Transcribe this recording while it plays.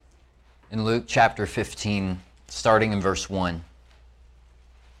in Luke chapter 15, starting in verse 1.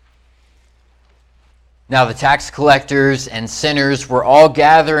 Now the tax collectors and sinners were all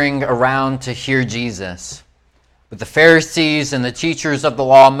gathering around to hear Jesus. But the Pharisees and the teachers of the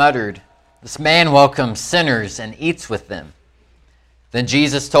law muttered, "This man welcomes sinners and eats with them." Then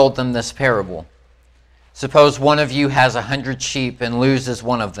Jesus told them this parable. "Suppose one of you has 100 sheep and loses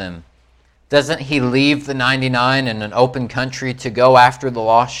one of them. Doesn't he leave the 99 in an open country to go after the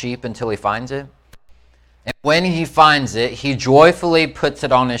lost sheep until he finds it? And when he finds it, he joyfully puts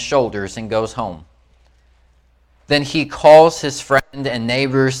it on his shoulders and goes home. Then he calls his friend and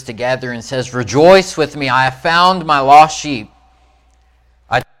neighbors together and says, 'Rejoice with me, I have found my lost sheep.'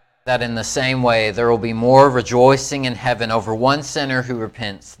 I tell you that in the same way there will be more rejoicing in heaven over one sinner who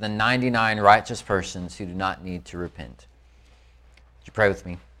repents than 99 righteous persons who do not need to repent." Would you pray with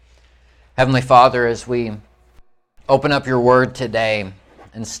me? Heavenly Father, as we open up your word today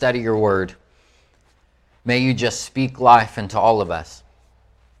and study your word, may you just speak life into all of us.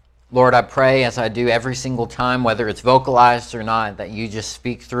 Lord, I pray as I do every single time, whether it's vocalized or not, that you just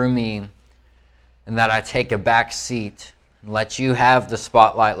speak through me and that I take a back seat and let you have the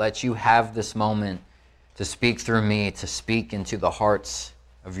spotlight, let you have this moment to speak through me, to speak into the hearts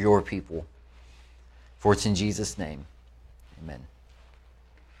of your people. For it's in Jesus' name, amen.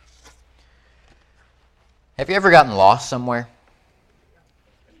 Have you ever gotten lost somewhere?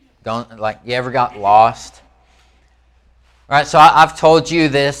 You ever got lost? All right, so I've told you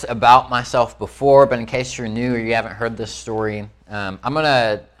this about myself before, but in case you're new or you haven't heard this story, I'm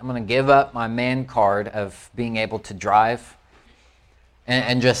gonna give up my man card of being able to drive,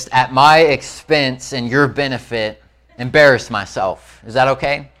 and just at my expense and your benefit, embarrass myself. Is that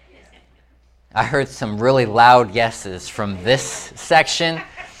okay? I heard some really loud yeses from this section.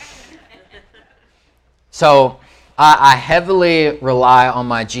 So I heavily rely on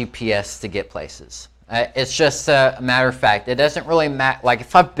my GPS to get places. It's just a matter of fact. It doesn't really matter. Like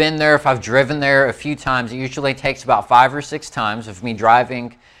if I've been there, if I've driven there a few times, it usually takes about 5 or 6 times of me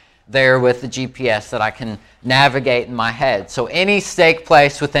driving there with the GPS that I can navigate in my head. So any steak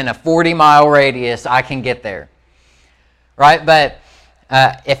place within a 40-mile radius, I can get there. Right? But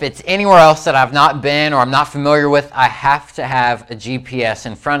if it's anywhere else that I've not been or I'm not familiar with, I have to have a GPS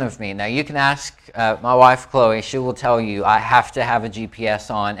in front of me. Now you can ask my wife Chloe, she will tell you I have to have a GPS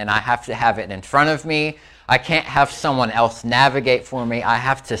on and I have to have it in front of me. I can't have someone else navigate for me. I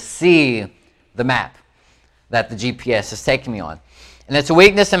have to see the map that the GPS is taking me on. And it's a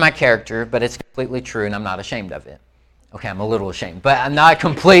weakness in my character, but it's completely true and I'm not ashamed of it. Okay, I'm a little ashamed, but I'm not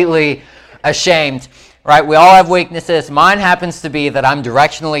completely ashamed. Right? We all have weaknesses. Mine happens to be that I'm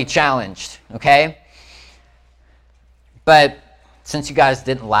directionally challenged, okay? But since you guys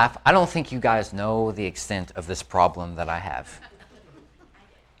didn't laugh, I don't think you guys know the extent of this problem that I have.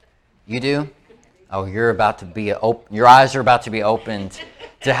 You do? Oh, your eyes are about to be opened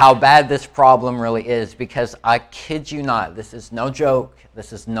to how bad this problem really is, because I kid you not, this is no joke,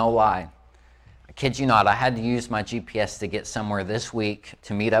 this is no lie. I kid you not, I had to use my GPS to get somewhere this week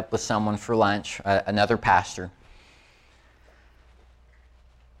to meet up with someone for lunch, another pastor.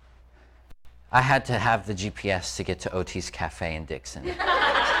 I had to have the GPS to get to OT's Cafe in Dixon.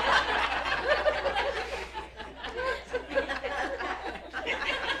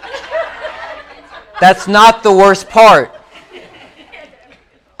 That's not the worst part.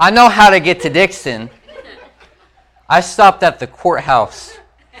 I know how to get to Dixon. I stopped at the courthouse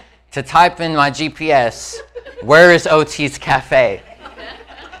to type in my GPS, where is OT's Cafe?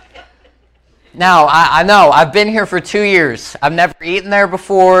 Now, I know, I've been here for 2 years. I've never eaten there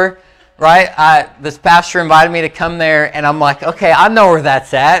before, right? This pastor invited me to come there, and I'm like, okay, I know where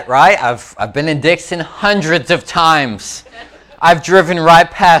that's at, right? I've been in Dixon hundreds of times. I've driven right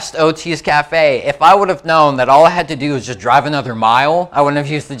past OT's Cafe. If I would have known that all I had to do was just drive another mile, I wouldn't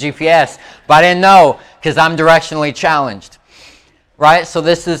have used the GPS. But I didn't know, because I'm directionally challenged. Right? So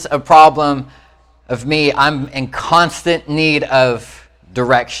this is a problem of me. I'm in constant need of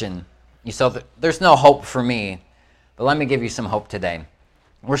direction. So there's no hope for me. But let me give you some hope today.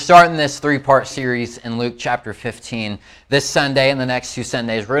 We're starting this 3-part series in Luke chapter 15 this Sunday and the next 2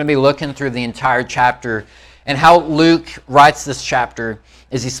 Sundays. We're going to be looking through the entire chapter. And how Luke writes this chapter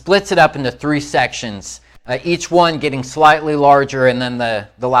is he splits it up into 3 sections. Each one getting slightly larger, and then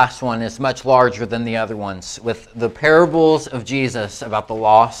the last one is much larger than the other ones, with the parables of Jesus about the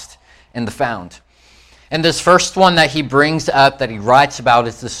lost and the found. And this first one that he brings up, that he writes about,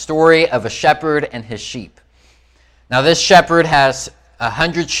 is the story of a shepherd and his sheep. Now this shepherd has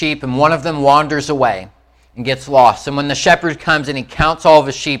 100 sheep, and one of them wanders away and gets lost. And when the shepherd comes and he counts all of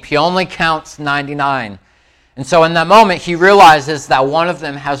his sheep, he only counts 99. And so in that moment, he realizes that one of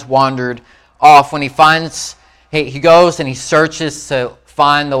them has wandered off. When he goes and he searches to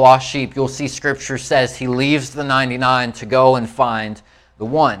find the lost sheep. You'll see Scripture says he leaves the 99 to go and find the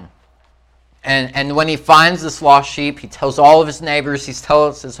one. And when he finds this lost sheep, he tells all of his neighbors, he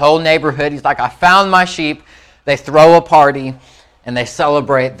tells his whole neighborhood, he's like, I found my sheep. They throw a party, and they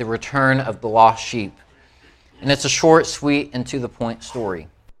celebrate the return of the lost sheep. And it's a short, sweet, and to-the-point story.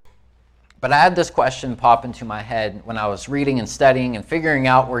 But I had this question pop into my head when I was reading and studying and figuring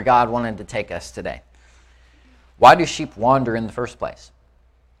out where God wanted to take us today. Why do sheep wander in the first place?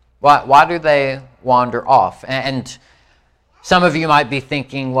 Why do they wander off? And some of you might be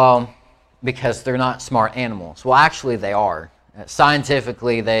thinking, well, because they're not smart animals. Well, actually they are.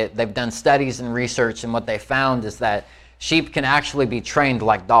 Scientifically, they've done studies and research, and what they found is that sheep can actually be trained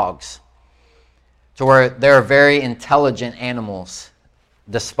like dogs, to where they're very intelligent animals,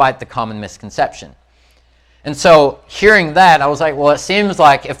 despite the common misconception. And so hearing that, I was like, well, it seems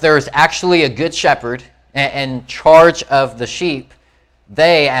like if there's actually a good shepherd in charge of the sheep,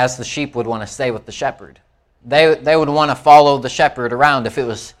 they, as the sheep, would want to stay with the shepherd. They would want to follow the shepherd around if it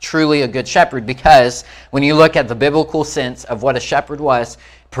was truly a good shepherd, because when you look at the biblical sense of what a shepherd was,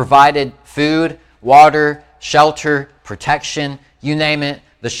 provided food, water, shelter, protection, you name it,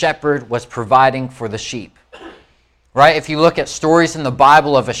 the shepherd was providing for the sheep. Right? If you look at stories in the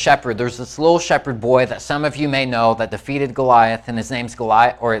Bible of a shepherd, there's this little shepherd boy that some of you may know that defeated Goliath, and his name's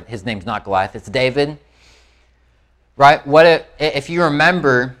Goliath, or his name's not Goliath, it's David. Right? If you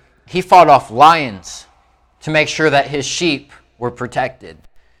remember, he fought off lions to make sure that his sheep were protected.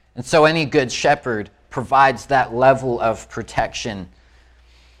 And so any good shepherd provides that level of protection.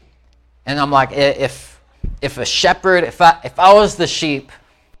 And I'm like, if a shepherd, if I was the sheep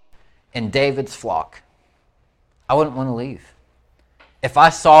in David's flock, I wouldn't want to leave. If I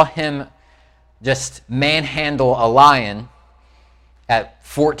saw him just manhandle a lion at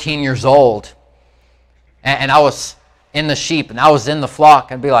 14 years old, and I was in the sheep and I was in the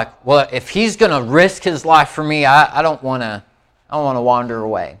flock, I'd be like, well, if he's going to risk his life for me, I don't want to wander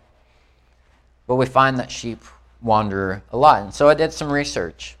away. But we find that sheep wander a lot. And so I did some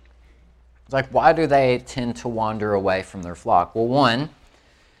research. It's like, why do they tend to wander away from their flock? Well, one,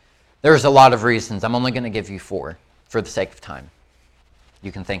 there's a lot of reasons. I'm only going to give you 4 for the sake of time.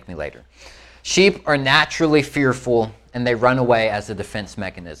 You can thank me later. Sheep are naturally fearful, and they run away as a defense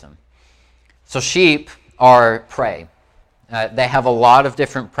mechanism. So sheep are prey. They have a lot of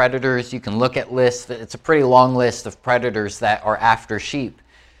different predators. You can look at lists. It's a pretty long list of predators that are after sheep.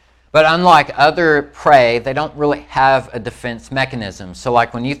 But unlike other prey, they don't really have a defense mechanism. So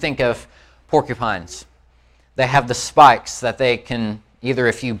like when you think of porcupines, they have the spikes that they can, either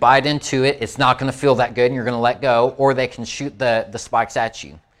if you bite into it, it's not going to feel that good and you're going to let go, or they can shoot the spikes at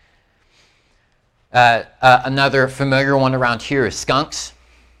you. Another familiar one around here is skunks.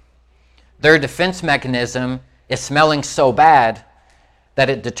 Their defense mechanism is smelling so bad that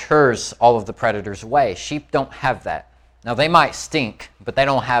it deters all of the predators away. Sheep don't have that. Now, they might stink, but they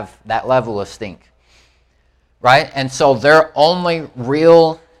don't have that level of stink, right? And so their only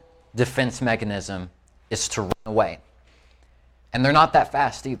real defense mechanism is to run away. And they're not that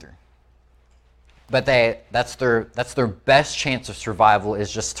fast either. But that's their best chance of survival,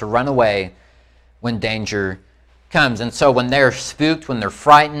 is just to run away when danger comes. And so when they're spooked, when they're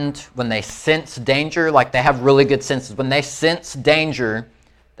frightened, when they sense danger, like they have really good senses, when they sense danger,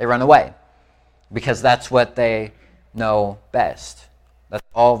 they run away, because that's what they know best. That's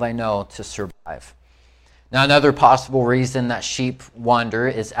all they know to survive. Now, another possible reason that sheep wander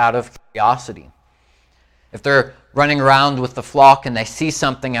is out of curiosity. If they're running around with the flock and they see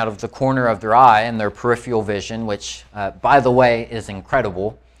something out of the corner of their eye in their peripheral vision, which, by the way, is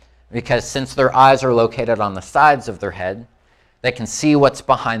incredible, because since their eyes are located on the sides of their head, they can see what's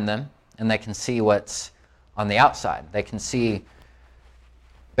behind them and they can see what's on the outside. They can see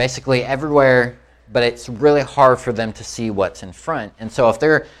basically everywhere, but it's really hard for them to see what's in front. And so if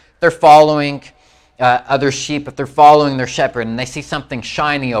they're following other sheep, if they're following their shepherd and they see something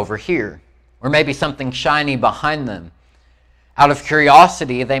shiny over here, or maybe something shiny behind them, out of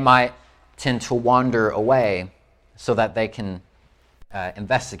curiosity, they might tend to wander away so that they can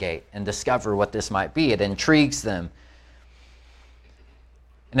investigate and discover what this might be. It intrigues them.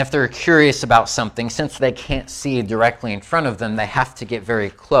 And if they're curious about something, since they can't see directly in front of them, they have to get very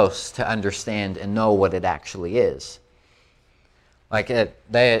close to understand and know what it actually is. Like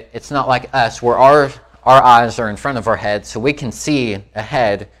it's not like us, where our eyes are in front of our head, so we can see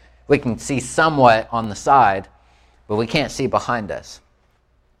ahead, we can see somewhat on the side, but we can't see behind us.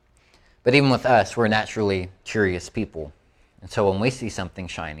 But even with us, we're naturally curious people. And so when we see something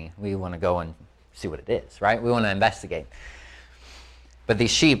shiny, we want to go and see what it is, right? We want to investigate. But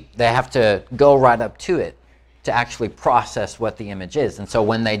these sheep, they have to go right up to it to actually process what the image is. And so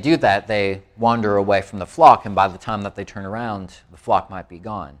when they do that, they wander away from the flock, and by the time that they turn around, the flock might be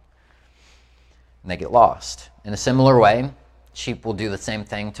gone. And they get lost. In a similar way, sheep will do the same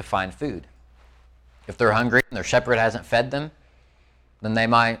thing to find food. If they're hungry and their shepherd hasn't fed them, then they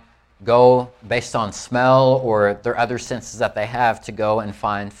might go based on smell or their other senses that they have to go and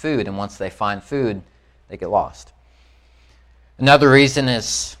find food. And once they find food, they get lost. Another reason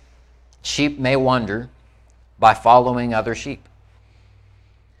is sheep may wander by following other sheep.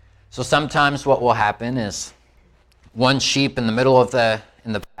 So sometimes what will happen is one sheep in the middle of the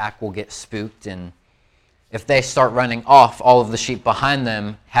pack will get spooked, and if they start running off, all of the sheep behind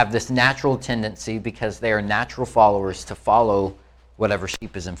them have this natural tendency, because they are natural followers, to follow whatever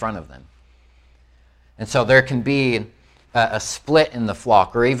sheep is in front of them. And so there can be a split in the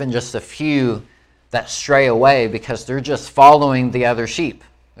flock, or even just a few that stray away because they're just following the other sheep.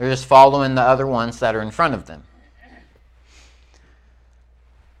 They're just following the other ones that are in front of them.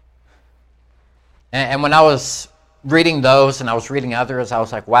 And when I was reading those and I was reading others, I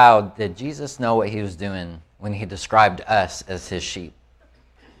was like, wow, did Jesus know what he was doing when he described us as his sheep?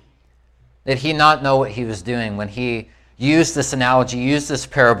 Did he not know what he was doing when he used this analogy, used this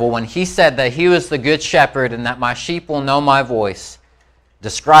parable, when he said that he was the good shepherd and that my sheep will know my voice,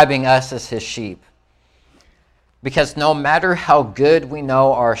 describing us as his sheep? Because no matter how good we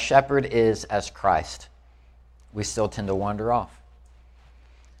know our shepherd is as Christ, we still tend to wander off.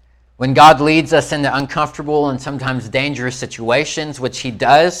 When God leads us into uncomfortable and sometimes dangerous situations, which he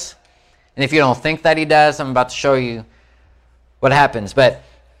does, and if you don't think that he does, I'm about to show you what happens. But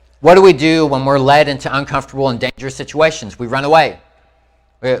what do we do when we're led into uncomfortable and dangerous situations? We run away.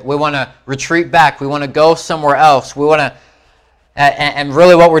 We want to retreat back. We want to go somewhere else. We want to, and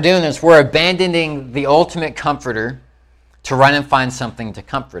really what we're doing is we're abandoning the ultimate comforter to run and find something to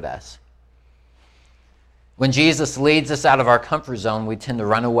comfort us. When Jesus leads us out of our comfort zone, we tend to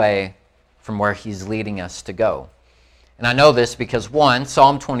run away from where he's leading us to go. And I know this because, one,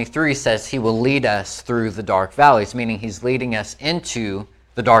 Psalm 23 says he will lead us through the dark valleys, meaning he's leading us into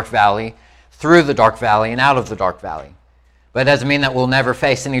the dark valley, through the dark valley, and out of the dark valley. But it doesn't mean that we'll never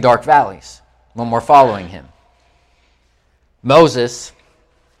face any dark valleys when we're following him. Moses,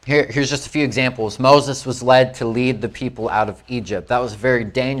 here's just a few examples. Moses was led to lead the people out of Egypt. That was a very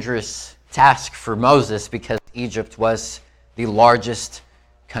dangerous task for Moses because Egypt was the largest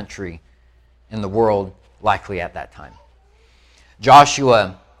country in the world, likely at that time.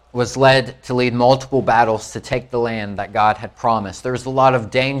 Joshua was led to lead multiple battles to take the land that God had promised. There was a lot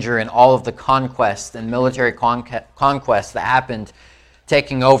of danger in all of the conquests and military conquests that happened,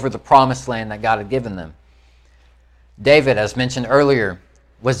 taking over the promised land that God had given them. David, as mentioned earlier,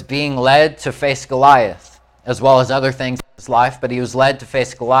 was being led to face Goliath, as well as other things in his life, but he was led to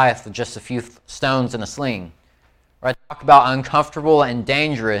face Goliath with just a few stones and a sling. Right? Talk about uncomfortable and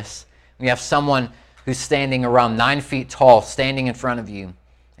dangerous. You have someone who's standing around 9 feet tall, standing in front of you,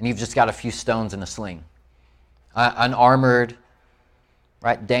 and you've just got a few stones and a sling. Unarmored,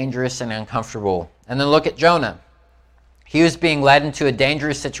 right? Dangerous and uncomfortable. And then look at Jonah. He was being led into a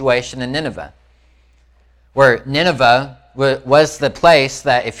dangerous situation in Nineveh, where Nineveh was the place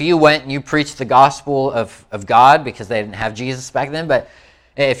that if you went and you preached the gospel of God, because they didn't have Jesus back then, but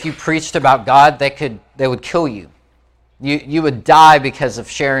if you preached about God, they would kill you. You would die because of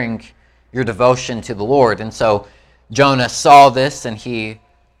sharing your devotion to the Lord. And so Jonah saw this and he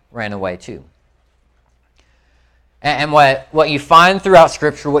ran away too. And what you find throughout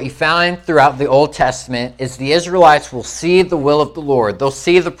Scripture, what you find throughout the Old Testament, is the Israelites will see the will of the Lord. They'll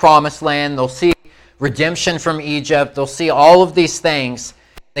see the promised land. They'll see redemption from Egypt. They'll see all of these things.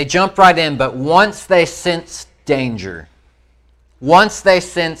 They jump right in, but once they sense danger, once they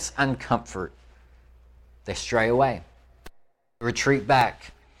sense uncomfort, they stray away, retreat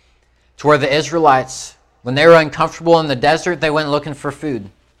back. To where the Israelites, when they were uncomfortable in the desert, they went looking for food.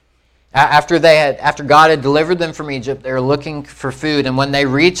 After God had delivered them from Egypt, they were looking for food. And when they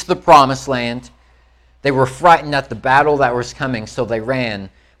reached the promised land, they were frightened at the battle that was coming, so they ran,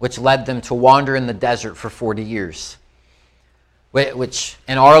 which led them to wander in the desert for 40 years. Which,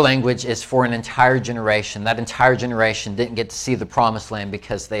 in our language, is for an entire generation. That entire generation didn't get to see the promised land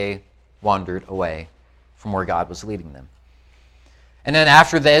because they wandered away from where God was leading them. And then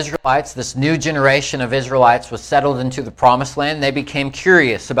after the Israelites, this new generation of Israelites was settled into the promised land, they became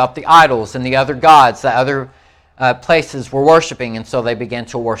curious about the idols and the other gods that other places were worshiping, and so they began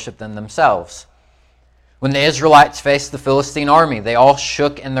to worship them themselves. When the Israelites faced the Philistine army, they all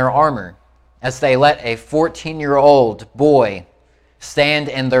shook in their armor as they let a 14-year-old boy stand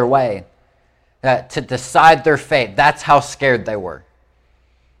in their way. to decide their fate. That's how scared they were.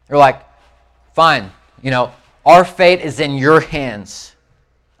 They're like, fine, our fate is in your hands.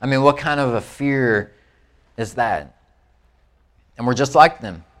 I mean, what kind of a fear is that? And we're just like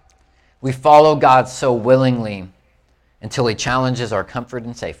them. We follow God so willingly until he challenges our comfort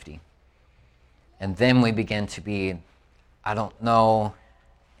and safety. And then we begin to be, I don't know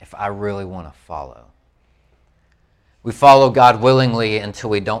if I really want to follow. We follow God willingly until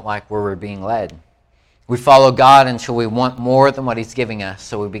we don't like where we're being led. We follow God until we want more than what he's giving us,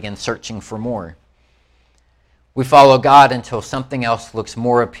 so we begin searching for more. We follow God until something else looks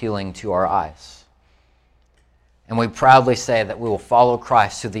more appealing to our eyes. And we proudly say that we will follow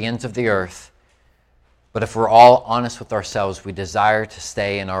Christ to the ends of the earth. But if we're all honest with ourselves, we desire to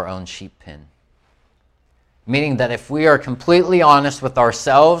stay in our own sheep pen. Meaning that if we are completely honest with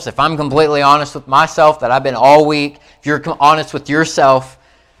ourselves, if I'm completely honest with myself, that I've been all week, if you're honest with yourself,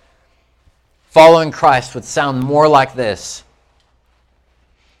 following Christ would sound more like this.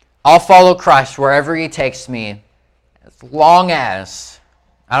 I'll follow Christ wherever he takes me, as long as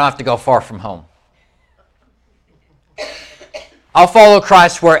I don't have to go far from home. I'll follow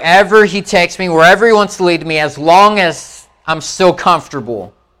Christ wherever he takes me, wherever he wants to lead me, as long as I'm still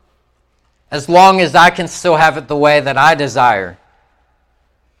comfortable. As long as I can still have it the way that I desire.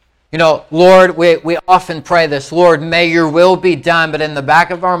 Lord, we often pray this, Lord, may your will be done, but in the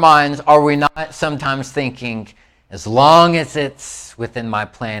back of our minds, are we not sometimes thinking, as long as it's within my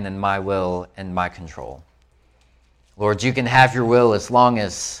plan and my will and my control? Lord, you can have your will as long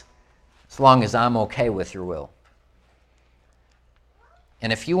as I'm okay with your will.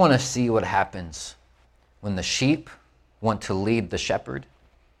 And if you want to see what happens when the sheep want to lead the shepherd,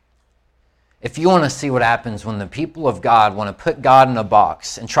 if you want to see what happens when the people of God want to put God in a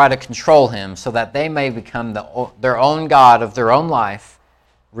box and try to control him so that they may become their own God of their own life,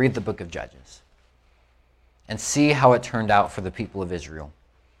 read the book of Judges and see how it turned out for the people of Israel.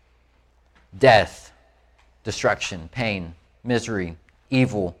 Death, destruction, pain, misery,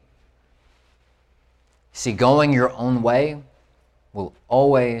 evil. See, going your own way will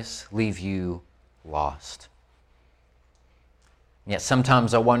always leave you lost. Yet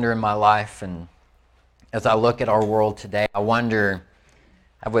sometimes I wonder in my life, and as I look at our world today, I wonder,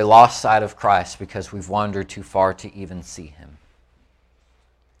 have we lost sight of Christ because we've wandered too far to even see him?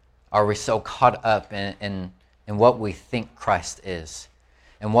 Are we so caught up in what we think Christ is,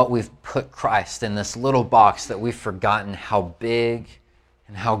 and what we've put Christ in this little box that we've forgotten how big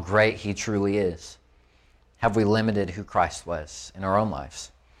and how great he truly is? Have we limited who Christ was in our own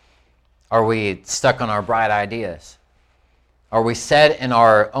lives? Are we stuck on our bright ideas? Are we set in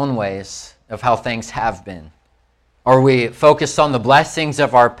our own ways of how things have been? Are we focused on the blessings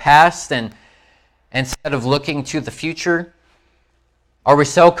of our past and instead of looking to the future? Are we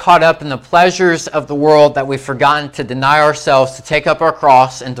so caught up in the pleasures of the world that we've forgotten to deny ourselves, to take up our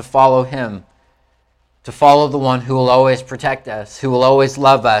cross and to follow him? To follow the one who will always protect us, who will always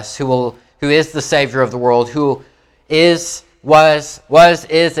love us, who is the Savior of the world, who is, was,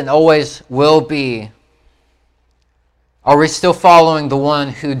 is, and always will be. Are we still following the one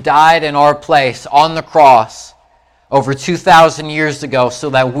who died in our place on the cross over 2,000 years ago so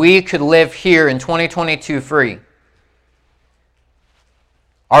that we could live here in 2022 free?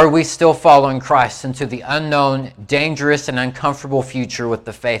 Are we still following Christ into the unknown, dangerous, and uncomfortable future with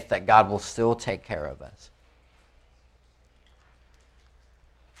the faith that God will still take care of us?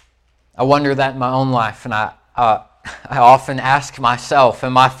 I wonder that in my own life, and I often ask myself,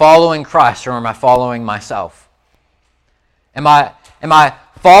 am I following Christ or am I following myself? Am I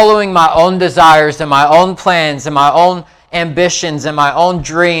following my own desires and my own plans and my own ambitions and my own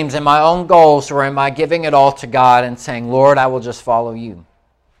dreams and my own goals, or am I giving it all to God and saying, Lord, I will just follow you?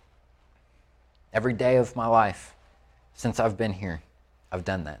 Every day of my life since I've been here, I've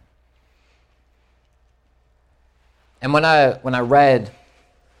done that. And when I read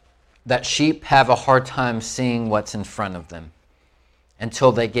that sheep have a hard time seeing what's in front of them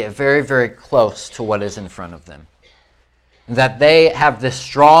until they get very, very close to what is in front of them, that they have this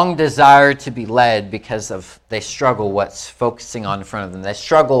strong desire to be led because they struggle what's focusing on in front of them. They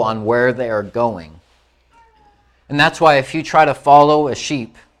struggle on where they are going. And that's why if you try to follow a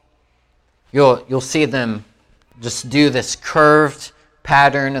sheep, you'll see them just do this curved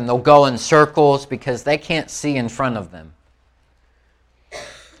pattern, and they'll go in circles because they can't see in front of them.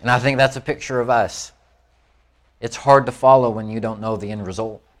 And I think that's a picture of us. It's hard to follow when you don't know the end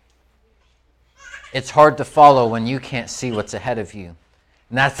result. It's hard to follow when you can't see what's ahead of you.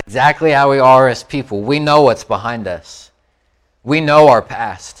 And that's exactly how we are as people. We know what's behind us. We know our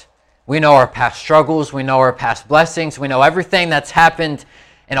past. We know our past struggles. We know our past blessings. We know everything that's happened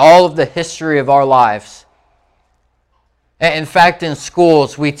in all of the history of our lives. In fact, in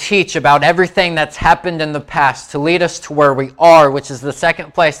schools, we teach about everything that's happened in the past to lead us to where we are, which is the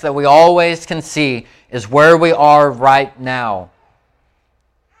second place that we always can see, is where we are right now.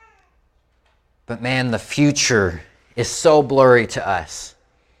 But man, the future is so blurry to us.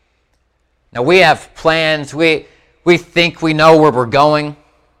 Now, we have plans. We think we know where we're going.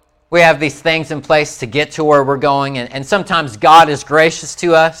 We have these things in place to get to where we're going. And sometimes God is gracious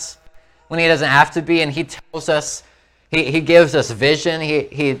to us when He doesn't have to be. And He tells us, He gives us vision.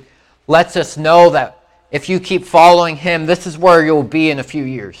 He lets us know that if you keep following Him, this is where you'll be in a few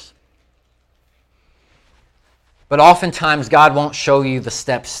years. But oftentimes, God won't show you the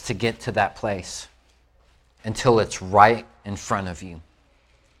steps to get to that place until it's right in front of you.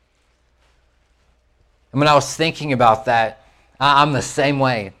 And when I was thinking about that, I'm the same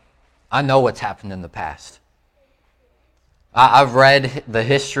way. I know what's happened in the past. I've read the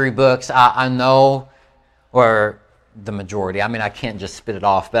history books. I know, or the majority. I mean, I can't just spit it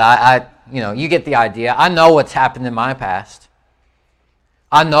off, but you get the idea. I know what's happened in my past.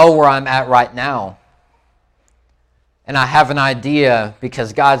 I know where I'm at right now. And I have an idea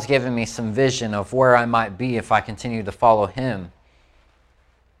because God's given me some vision of where I might be if I continue to follow Him.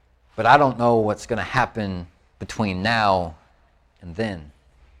 But I don't know what's going to happen between now and then.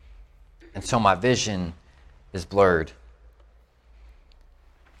 And so my vision is blurred.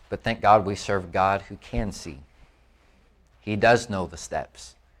 But thank God we serve a God who can see. He does know the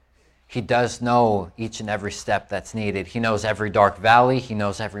steps. He does know each and every step that's needed. He knows every dark valley. He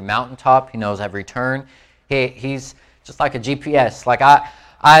knows every mountaintop. He knows every turn. He's just like a GPS. Like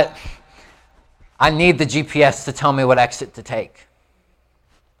I need the GPS to tell me what exit to take.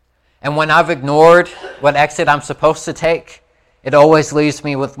 And when I've ignored what exit I'm supposed to take, it always leaves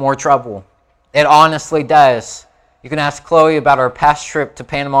me with more trouble. It honestly does. You can ask Chloe about our past trip to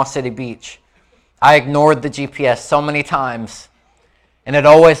Panama City Beach. I ignored the GPS so many times, and it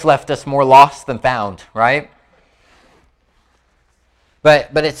always left us more lost than found, right?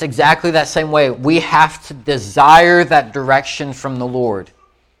 But it's exactly that same way. We have to desire that direction from the Lord.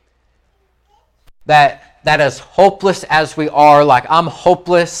 That as hopeless as we are, like I'm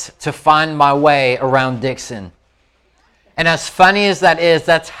hopeless to find my way around Dixon. And as funny as that is,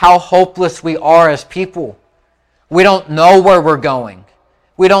 that's how hopeless we are as people. We don't know where we're going.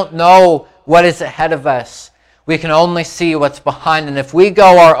 We don't know what is ahead of us. We can only see what's behind. And if we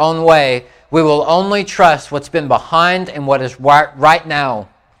go our own way, we will only trust what's been behind and what is right now.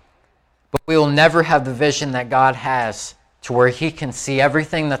 But we will never have the vision that God has to where He can see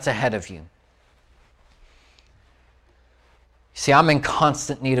everything that's ahead of you. See, I'm in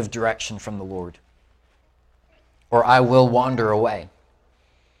constant need of direction from the Lord, or I will wander away.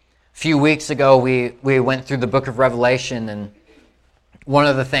 A few weeks ago, we went through the book of Revelation, and one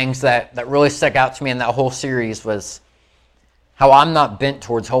of the things that really stuck out to me in that whole series was how I'm not bent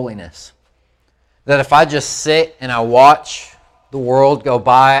towards holiness. That if I just sit and I watch the world go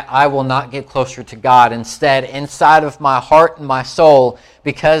by, I will not get closer to God. Instead, inside of my heart and my soul,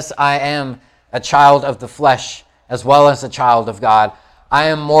 because I am a child of the flesh as well as a child of God, I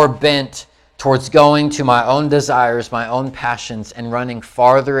am more bent towards going to my own desires, my own passions, and running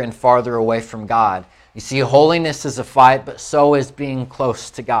farther and farther away from God. You see, holiness is a fight, but so is being close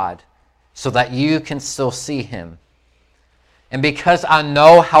to God, so that you can still see Him. And because I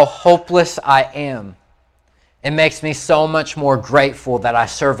know how hopeless I am, it makes me so much more grateful that I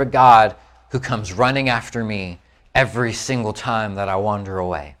serve a God who comes running after me every single time that I wander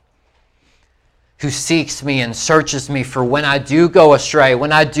away. Who seeks me and searches me for when I do go astray,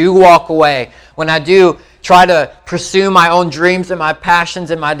 when I do walk away, when I do try to pursue my own dreams and my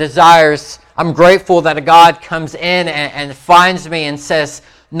passions and my desires. I'm grateful that a God comes in and finds me and says,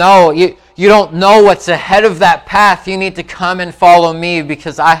 no, you don't know what's ahead of that path. You need to come and follow me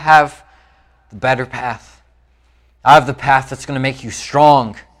because I have the better path. I have the path that's going to make you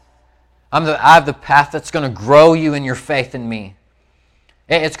strong. I have the path that's going to grow you in your faith in me.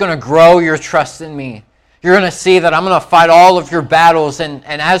 It's going to grow your trust in me. You're going to see that I'm going to fight all of your battles. And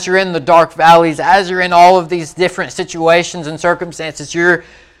as you're in the dark valleys, as you're in all of these different situations and circumstances, you're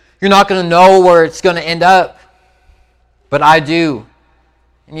not going to know where it's going to end up. But I do.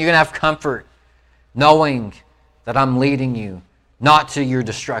 And you're going to have comfort knowing that I'm leading you not to your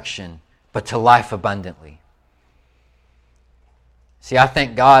destruction, but to life abundantly. See, I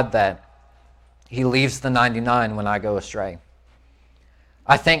thank God that He leaves the 99 when I go astray.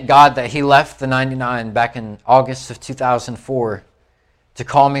 I thank God that He left the 99 back in August of 2004 to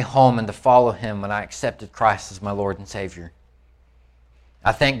call me home and to follow Him when I accepted Christ as my Lord and Savior.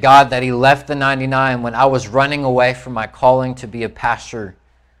 I thank God that He left the 99 when I was running away from my calling to be a pastor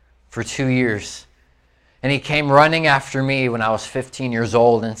for 2 years. And he came running after me when I was 15 years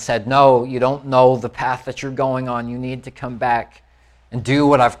old and said, no, you don't know the path that you're going on. You need to come back and do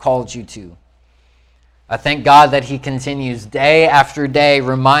what I've called you to. I thank God that he continues day after day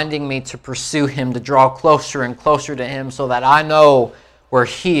reminding me to pursue him, to draw closer and closer to him so that I know where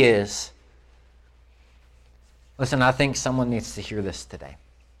he is. Listen, I think someone needs to hear this today.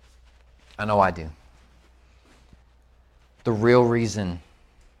 I know I do. The real reason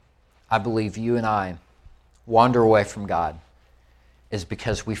I believe you and I wander away from God is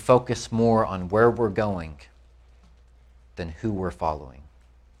because we focus more on where we're going than who we're following.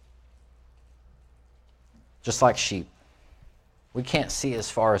 Just like sheep, we can't see as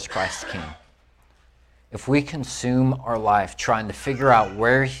far as Christ can. If we consume our life trying to figure out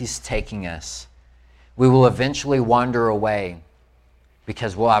where he's taking us, we will eventually wander away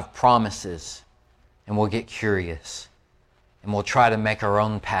because we'll have promises and we'll get curious and we'll try to make our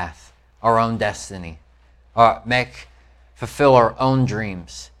own path, our own destiny, or fulfill our own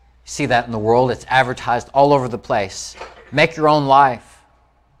dreams. You see that in the world. It's advertised all over the place. Make your own life.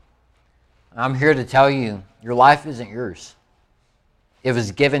 I'm here to tell you, your life isn't yours. It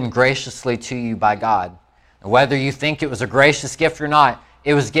was given graciously to you by God. And whether you think it was a gracious gift or not,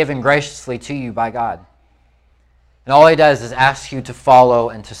 it was given graciously to you by God. And all he does is ask you to follow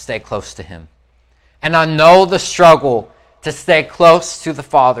and to stay close to him. And I know the struggle to stay close to the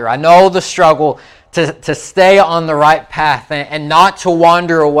Father. I know the struggle to stay on the right path and not to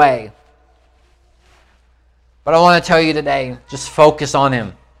wander away. But I want to tell you today, just focus on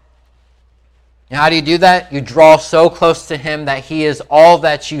him. And how do you do that? You draw so close to him that he is all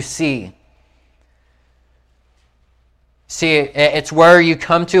that you see. See, it's where you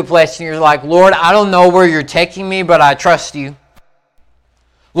come to a place and you're like, Lord, I don't know where you're taking me, but I trust you.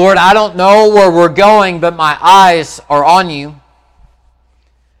 Lord, I don't know where we're going, but my eyes are on you.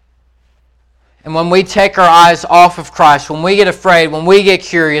 And when we take our eyes off of Christ, when we get afraid, when we get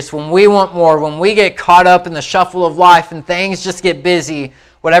curious, when we want more, when we get caught up in the shuffle of life and things just get busy,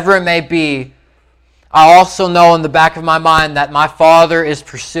 whatever it may be, I also know in the back of my mind that my Father is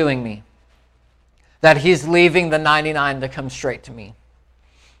pursuing me, that he's leaving the 99 to come straight to me.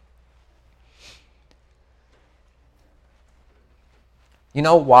 You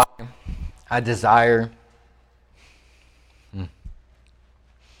know why I desire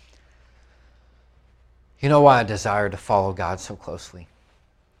to follow God so closely?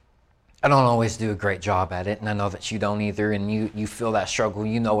 I don't always do a great job at it, and I know that you don't either, and you feel that struggle.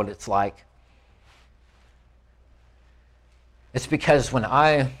 You know what it's like. It's because when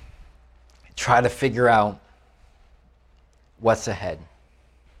I try to figure out what's ahead,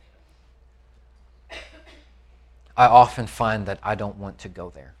 I often find that I don't want to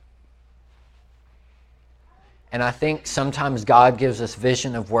go there. And I think sometimes God gives us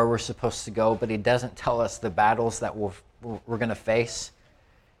vision of where we're supposed to go, but he doesn't tell us the battles that we're going to face,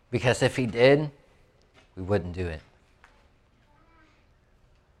 because if he did, we wouldn't do it.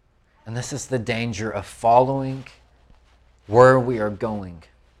 And this is the danger of following where we are going,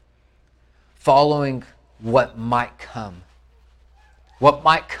 following what might come. What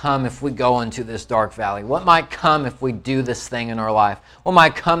might come if we go into this dark valley? What might come if we do this thing in our life? What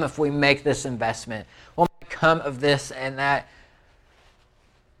might come if we make this investment? What might come of this and that?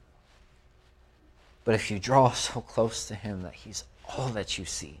 But if you draw so close to him that he's all that you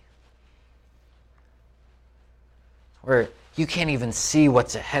see, where you can't even see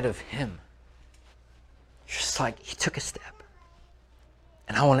what's ahead of him, you're just like, he took a step,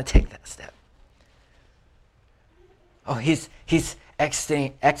 and I want to take that step. Oh, he's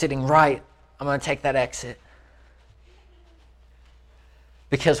exiting right. I'm going to take that exit.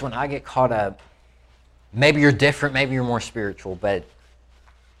 Because when I get caught up, maybe you're different, maybe you're more spiritual, but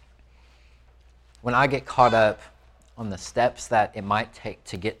when I get caught up on the steps that it might take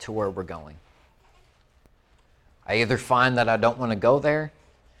to get to where we're going, I either find that I don't want to go there,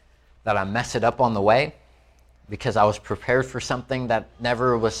 that I mess it up on the way because I was prepared for something that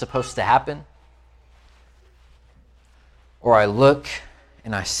never was supposed to happen, or I look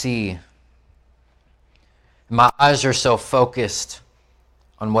and I see, my eyes are so focused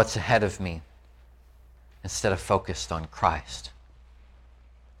on what's ahead of me instead of focused on Christ.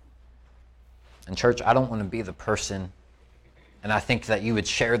 And church, I don't want to be the person, and I think that you would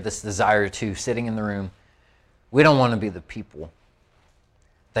share this desire too, sitting in the room. We don't want to be the people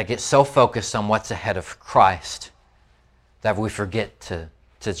that get so focused on what's ahead of Christ that we forget to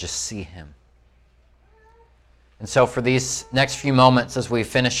just see him. And so for these next few moments as we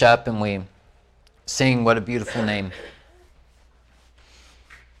finish up and we sing What a Beautiful Name,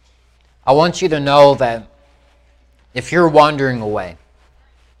 I want you to know that if you're wandering away,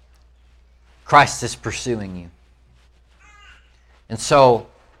 Christ is pursuing you. And so,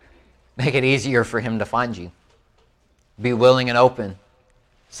 make it easier for him to find you. Be willing and open.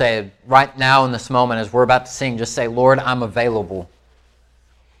 Say, right now in this moment, as we're about to sing, just say, Lord, I'm available.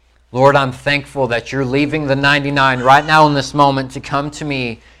 Lord, I'm thankful that you're leaving the 99 right now in this moment to come to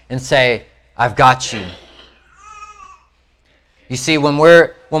me and say, I've got you. You see, when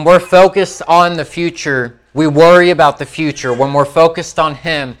we're focused on the future, we worry about the future. When we're focused on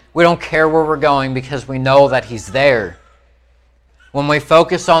him, we don't care where we're going because we know that he's there. When we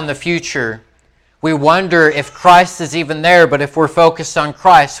focus on the future, we wonder if Christ is even there, but if we're focused on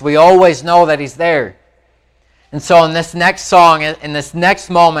Christ, we always know that he's there. And so in this next song, in this next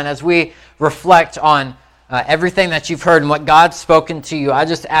moment, as we reflect on everything that you've heard and what God's spoken to you, I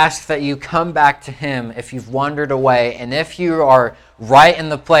just ask that you come back to him if you've wandered away. And if you are right in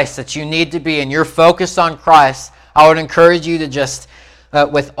the place that you need to be and you're focused on Christ, I would encourage you to just,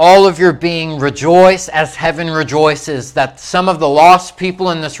 with all of your being, rejoice as heaven rejoices that some of the lost people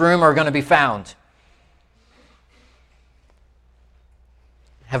in this room are going to be found.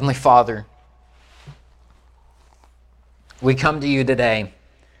 Heavenly Father, we come to you today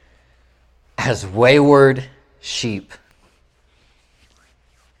as wayward sheep.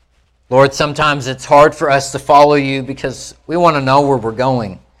 Lord, sometimes it's hard for us to follow you because we want to know where we're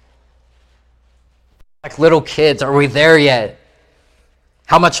going. Like little kids, are we there yet?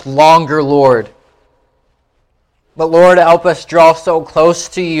 How much longer, Lord? But Lord, help us draw so close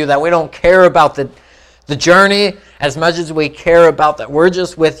to you that we don't care about the journey as much as we care about that we're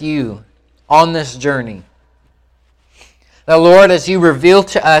just with you on this journey. Now, Lord, as you reveal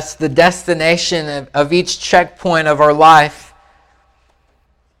to us the destination of each checkpoint of our life,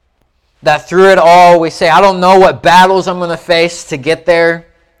 that through it all we say, I don't know what battles I'm going to face to get there,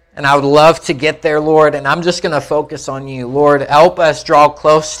 and I would love to get there, Lord, and I'm just going to focus on you. Lord, help us draw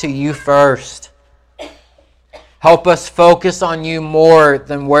close to you first. Help us focus on you more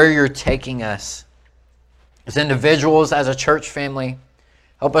than where you're taking us. As individuals, as a church family,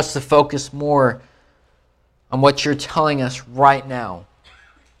 help us to focus more on what you're telling us right now.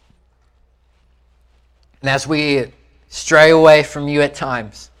 And as we stray away from you at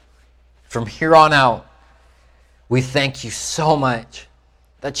times, from here on out, we thank you so much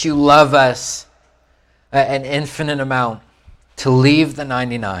that you love us an infinite amount to leave the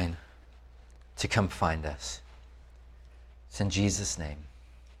 99 to come find us. It's in Jesus' name.